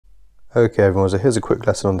Okay everyone, so here's a quick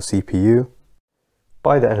lesson on the CPU.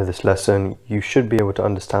 By the end of this lesson, you should be able to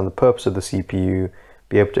understand the purpose of the CPU,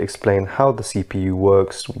 be able to explain how the CPU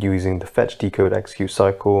works using the fetch, decode, execute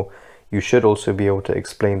cycle. You should also be able to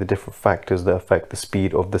explain the different factors that affect the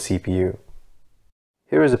speed of the CPU.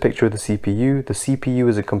 Here is a picture of the CPU. The CPU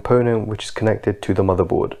is a component which is connected to the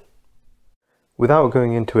motherboard. Without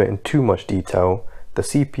going into it in too much detail, the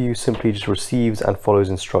CPU simply just receives and follows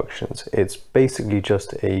instructions. It's basically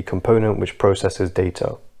just a component which processes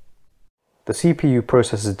data. The CPU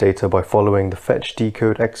processes data by following the fetch,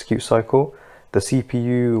 decode, execute cycle. The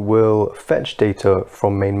CPU will fetch data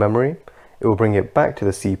from main memory. It will bring it back to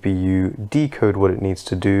the CPU, decode what it needs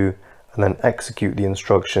to do, and then execute the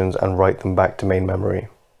instructions and write them back to main memory.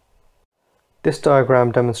 This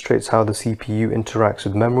diagram demonstrates how the CPU interacts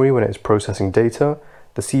with memory when it is processing data.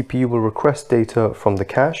 The CPU will request data from the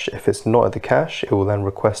cache. If it's not at the cache, it will then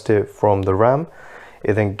request it from the RAM.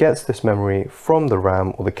 It then gets this memory from the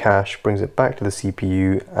RAM or the cache, brings it back to the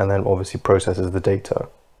CPU, and then obviously processes the data.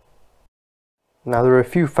 Now there are a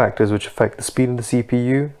few factors which affect the speed of the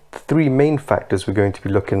CPU. The three main factors we're going to be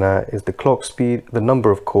looking at is the clock speed, the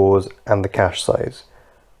number of cores, and the cache size.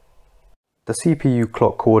 The CPU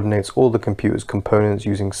clock coordinates all the computer's components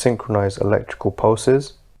using synchronized electrical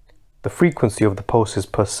pulses. The frequency of the pulses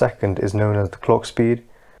per second is known as the clock speed,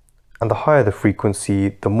 and the higher the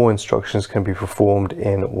frequency, the more instructions can be performed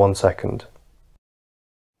in 1 second.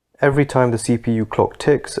 Every time the CPU clock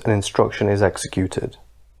ticks, an instruction is executed.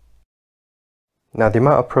 Now the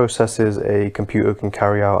amount of processes a computer can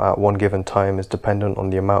carry out at one given time is dependent on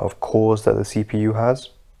the amount of cores that the CPU has.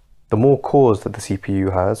 The more cores that the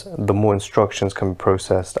CPU has, the more instructions can be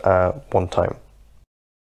processed at one time.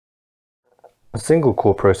 A single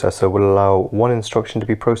core processor will allow one instruction to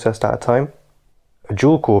be processed at a time. A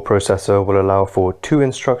dual core processor will allow for 2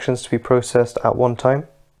 instructions to be processed at one time.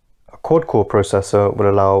 A quad core processor will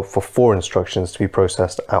allow for 4 instructions to be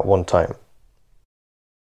processed at one time.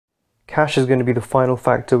 Cache is going to be the final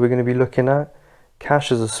factor we're going to be looking at.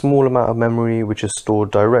 Cache is a small amount of memory which is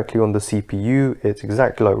stored directly on the CPU. It's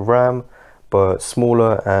exactly like RAM, but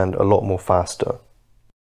smaller and a lot more faster.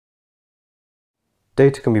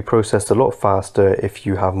 Data can be processed a lot faster if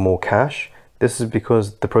you have more cache. This is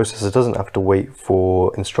because the processor doesn't have to wait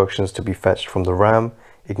for instructions to be fetched from the RAM.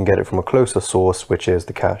 It can get it from a closer source, which is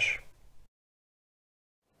the cache.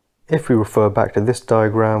 If we refer back to this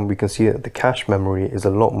diagram, we can see that the cache memory is a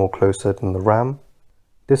lot more closer than the RAM.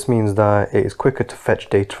 This means that it is quicker to fetch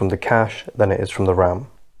data from the cache than it is from the RAM.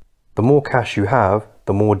 The more cache you have,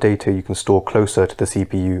 the more data you can store closer to the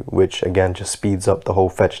CPU, which again just speeds up the whole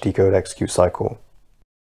fetch, decode, execute cycle.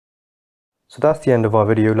 So that's the end of our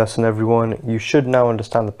video lesson everyone. You should now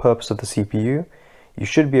understand the purpose of the CPU. You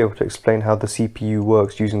should be able to explain how the CPU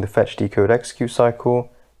works using the fetch, decode, execute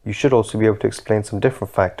cycle. You should also be able to explain some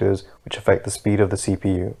different factors which affect the speed of the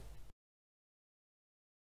CPU.